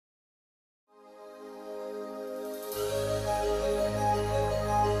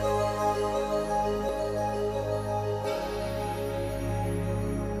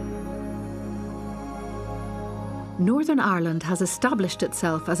Northern Ireland has established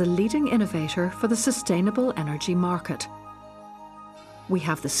itself as a leading innovator for the sustainable energy market. We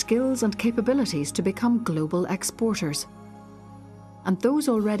have the skills and capabilities to become global exporters. And those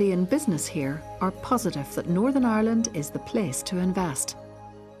already in business here are positive that Northern Ireland is the place to invest.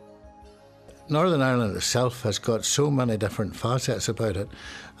 Northern Ireland itself has got so many different facets about it,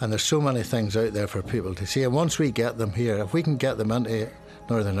 and there's so many things out there for people to see. And once we get them here, if we can get them into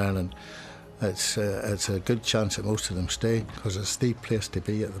Northern Ireland, it's a good chance that most of them stay, because it's the place to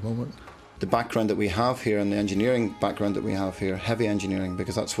be at the moment. The background that we have here and the engineering background that we have here, heavy engineering,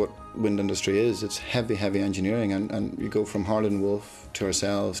 because that's what wind industry is. It's heavy, heavy engineering, and you go from Harland Wolff to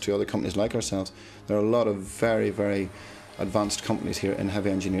ourselves to other companies like ourselves. There are a lot of very, very advanced companies here in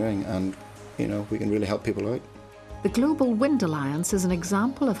heavy engineering, and you know, we can really help people out. The Global Wind Alliance is an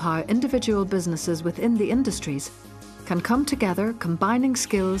example of how individual businesses within the industries can come together, combining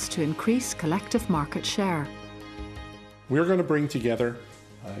skills to increase collective market share. We're going to bring together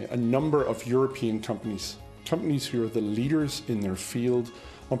a number of European companies who are the leaders in their field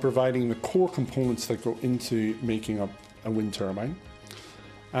on providing the core components that go into making up a wind turbine.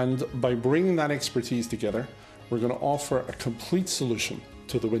 And by bringing that expertise together, we're going to offer a complete solution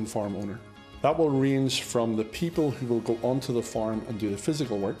to the wind farm owner. That will range from the people who will go onto the farm and do the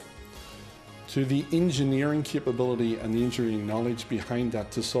physical work, to the engineering capability and the engineering knowledge behind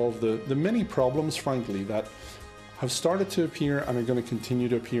that to solve the many problems, frankly, that have started to appear and are going to continue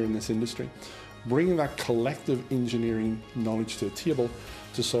to appear in this industry. Bringing that collective engineering knowledge to the table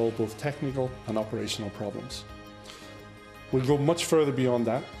to solve both technical and operational problems. We'll go much further beyond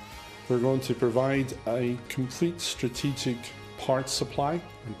that. We're going to provide a complete strategic parts supply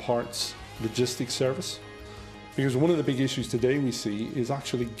and parts logistics service, because one of the big issues today we see is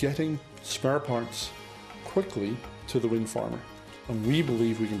actually getting spare parts quickly to the wind farmer, and we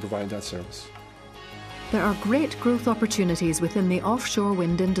believe we can provide that service. There are great growth opportunities within the offshore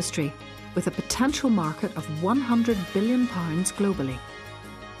wind industry, with a potential market of £100 billion globally.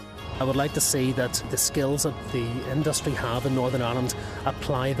 I would like to see that the skills that the industry have in Northern Ireland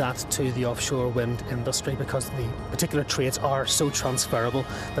apply that to the offshore wind industry, because the particular traits are so transferable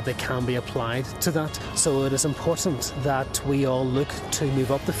that they can be applied to that. So it is important that we all look to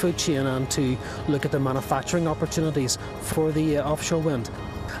move up the food chain and to look at the manufacturing opportunities for the offshore wind.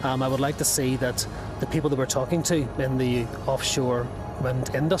 I would like to see that the people that we're talking to in the offshore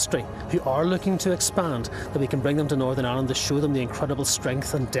wind industry who are looking to expand, that we can bring them to Northern Ireland to show them the incredible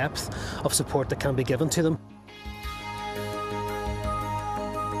strength and depth of support that can be given to them.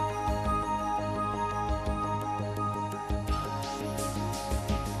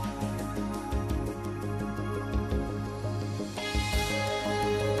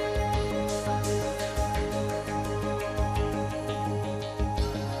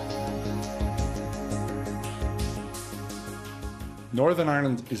 Northern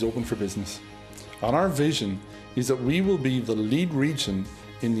Ireland is open for business, and our vision is that we will be the lead region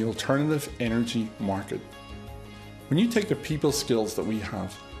in the alternative energy market. When you take the people skills that we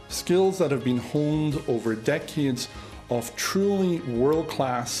have, skills that have been honed over decades of truly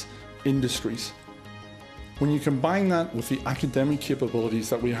world-class industries, when you combine that with the academic capabilities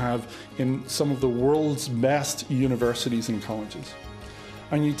that we have in some of the world's best universities and colleges,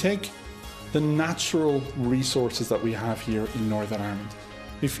 and you take the natural resources that we have here in Northern Ireland.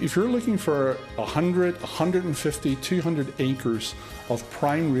 If you're looking for 100, 150, 200 acres of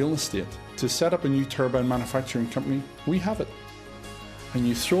prime real estate to set up a new turbine manufacturing company, we have it. And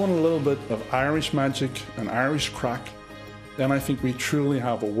you throw in a little bit of Irish magic and Irish crack, then I think we truly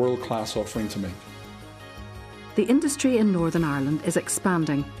have a world-class offering to make. The industry in Northern Ireland is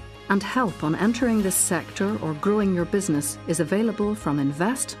expanding, and help on entering this sector or growing your business is available from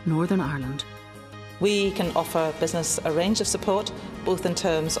Invest Northern Ireland. We can offer business a range of support, both in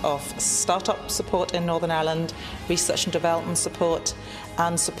terms of start-up support in Northern Ireland, research and development support,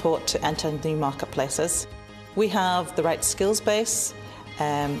 and support to enter new marketplaces. We have the right skills base,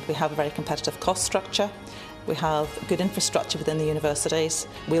 we have a very competitive cost structure, we have good infrastructure within the universities.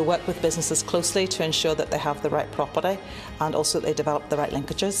 We'll work with businesses closely to ensure that they have the right property and also that they develop the right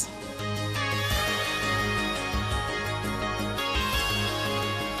linkages.